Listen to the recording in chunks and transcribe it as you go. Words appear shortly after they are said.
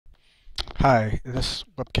Hi, in this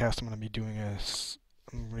webcast I'm going to be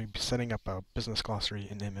I'm going to be setting up a business glossary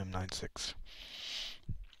in MM96.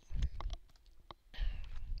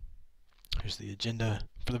 Here's the agenda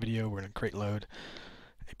for the video. We're going to create load,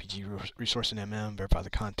 APG resource in MM, verify the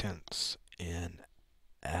contents, and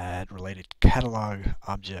add related catalog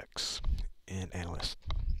objects in Analyst.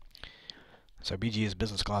 So BG is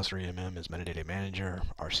business glossary, MM is metadata manager,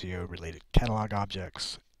 RCO related catalog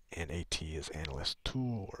objects, and AT is Analyst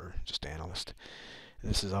Tool or just Analyst.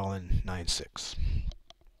 And this is all in 9.6.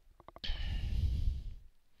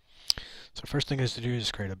 So first thing is to do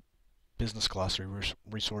is create a business glossary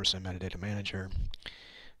resource and metadata manager.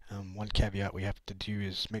 One caveat we have to do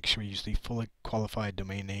is make sure we use the fully qualified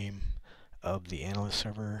domain name of the analyst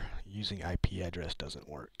server. Using IP address doesn't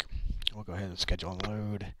work. We'll go ahead and schedule and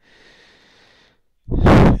load.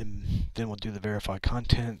 And then we'll do the verify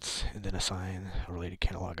contents and then assign related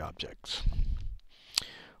catalog objects.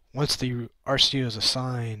 Once the RCO is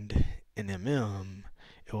assigned in MM,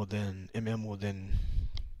 MM will then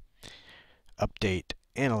update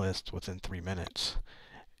analyst within 3 minutes,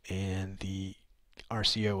 and the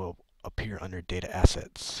RCO will appear under data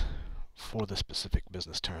assets for the specific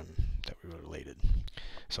business term that we related.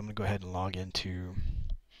 So I'm going to go ahead and log into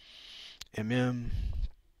MM.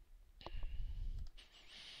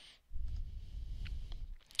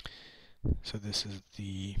 So this is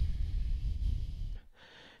the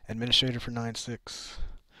administrator for 9.6.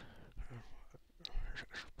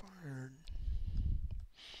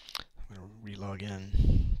 I'm going to re-log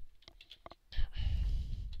in.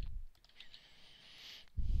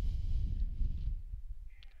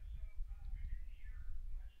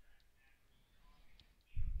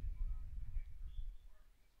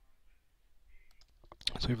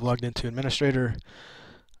 So we've logged into administrator.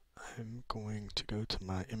 I'm going to go to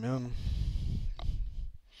my MM.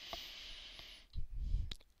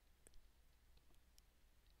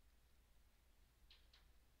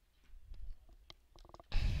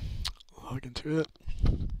 Log into it.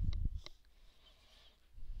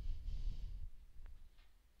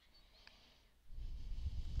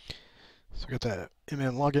 So we got that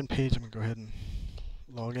MM login page. I'm going to go ahead and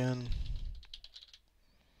log in.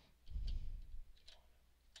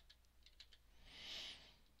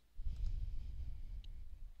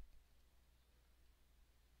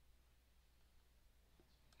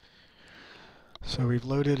 So we've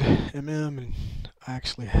loaded MM, and I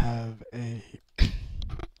actually have an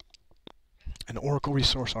Oracle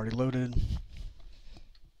resource already loaded.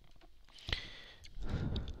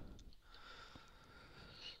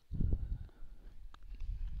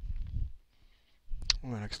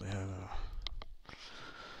 We actually have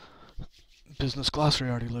a business glossary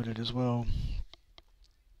already loaded as well.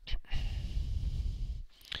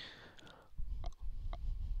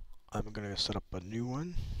 I'm going to set up a new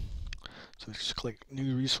one. So just click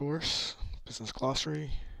New Resource, Business Glossary.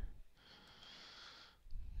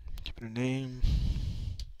 Give it a name.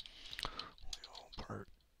 Part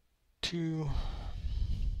 2.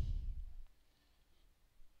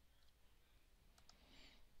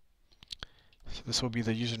 So this will be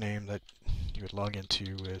the username that you would log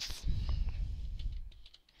into with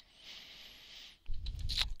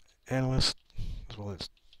Analyst, as well as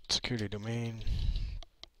security domain.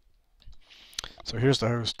 So here's the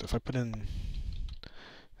host. If I put in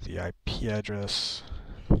the IP address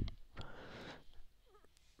and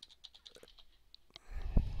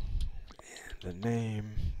the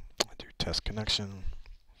name, I do test connection.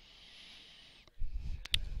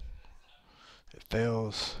 It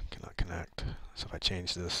fails, cannot connect. So if I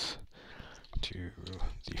change this to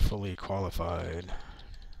the fully qualified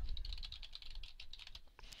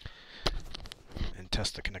and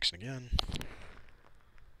test the connection again.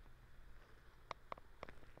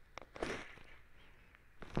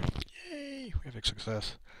 Yay, we have a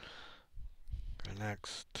success. Go to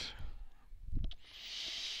next.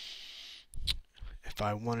 If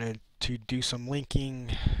I wanted to do some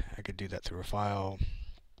linking, I could do that through a file.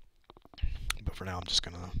 But for now, I'm just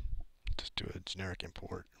gonna do a generic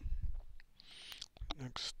import.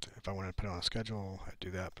 Next, if I wanted to put it on a schedule, I'd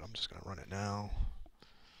do that, but I'm just gonna run it now.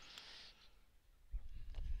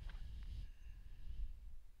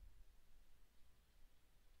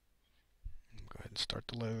 Go ahead and start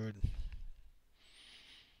the load.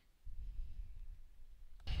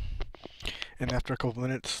 And after a couple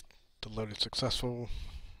minutes, the load is successful.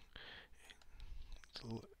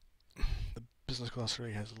 The business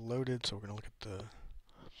glossary has loaded, so we're going to look at the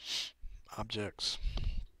objects.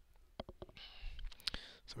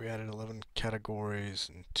 So we added 11 categories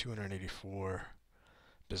and 284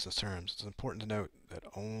 business terms. It's important to note that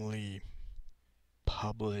only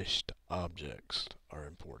published objects are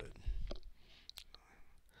imported.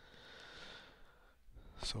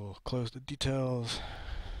 So we'll close the details,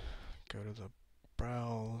 go to the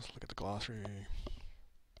browse, look at the glossary.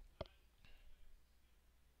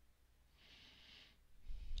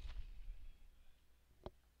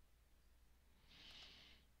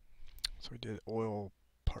 So we did oil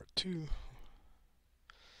part 2.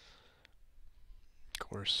 Of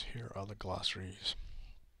course, here are the glossaries.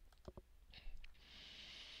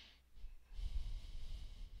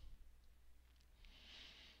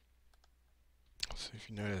 So if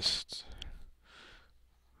you noticed,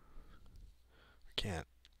 we can't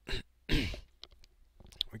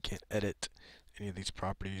we can't edit any of these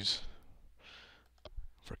properties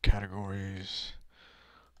for categories.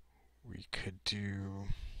 We can do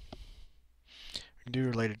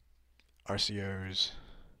related RCOs,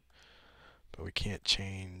 but we can't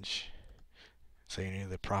change, say, any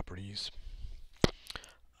of the properties.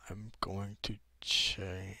 I'm going to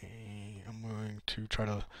try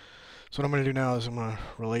to, so what I'm going to do now is I'm going to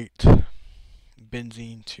relate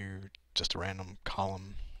benzene to just a random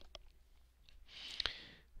column.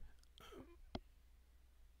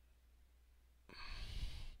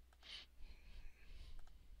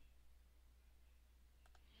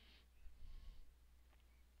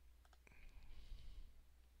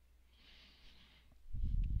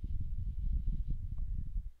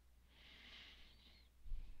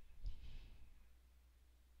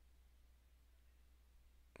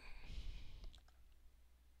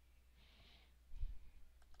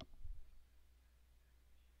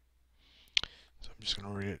 So I'm just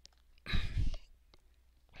going to read it.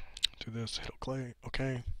 Do this, hit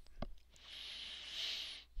OK.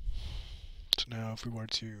 So now if we were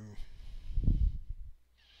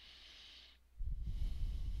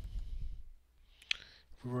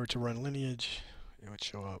to run lineage, it would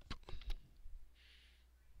show up.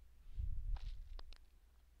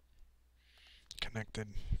 Connected.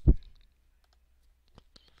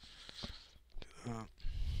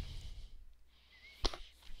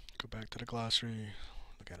 Go back to the glossary,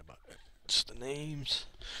 look at about just the names,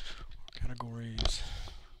 categories.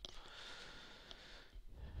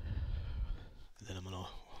 And then I'm going to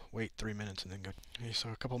wait 3 minutes and then go. Okay, so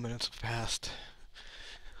a couple minutes have passed.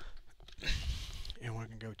 And we're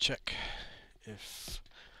going to go check if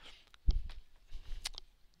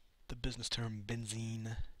the business term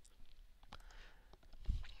benzene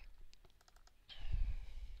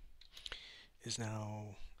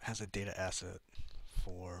has a data asset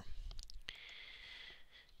for,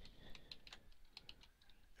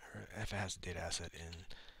 or if it has a data asset in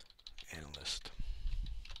Analyst.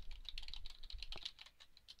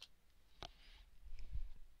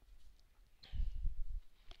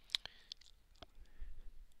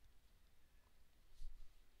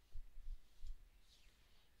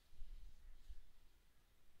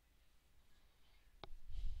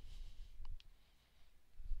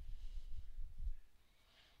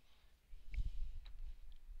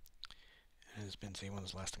 And it's benzene, when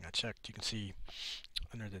was the last thing I checked? You can see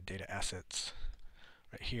under the data assets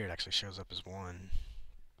right here, it actually shows up as 1.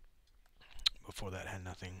 Before that, it had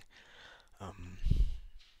nothing.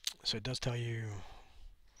 So it does tell you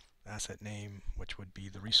the asset name, which would be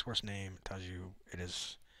the resource name. It tells you it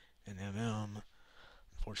is an MM.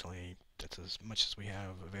 Unfortunately, that's as much as we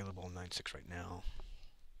have available in 9.6 right now.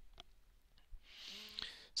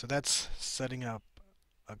 So that's setting up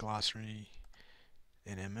a glossary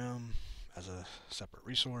in MM as a separate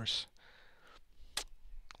resource,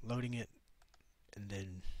 loading it, and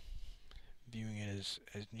then viewing it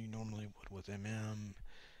as you normally would with MM,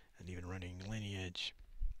 and even running lineage,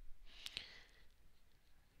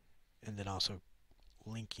 and then also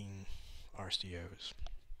linking RCOs.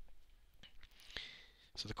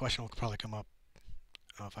 So the question will probably come up,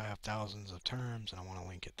 if I have thousands of terms and I want to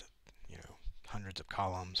link it to, hundreds of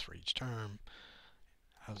columns for each term,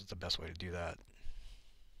 how's the best way to do that?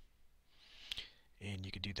 And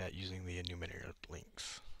you could do that using the enumerator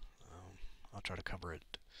links. I'll try to cover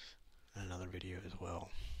it in another video as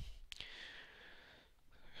well.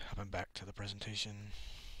 Hopping back to the presentation.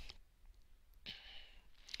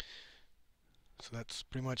 So that's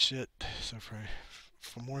pretty much it. So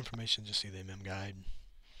for more information, just see the MM guide.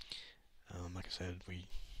 Like I said, we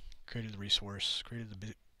created the resource, created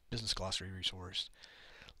the business glossary resource,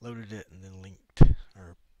 loaded it, and then linked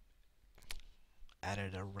or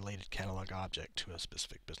added a related catalog object to a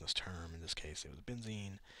specific business term. In this case, it was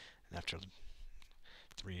benzene, and after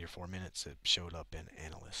 3 or 4 minutes, it showed up in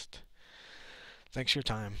Analyst. Thanks for your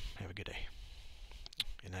time. Have a good day.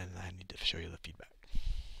 And then I need to show you the feedback.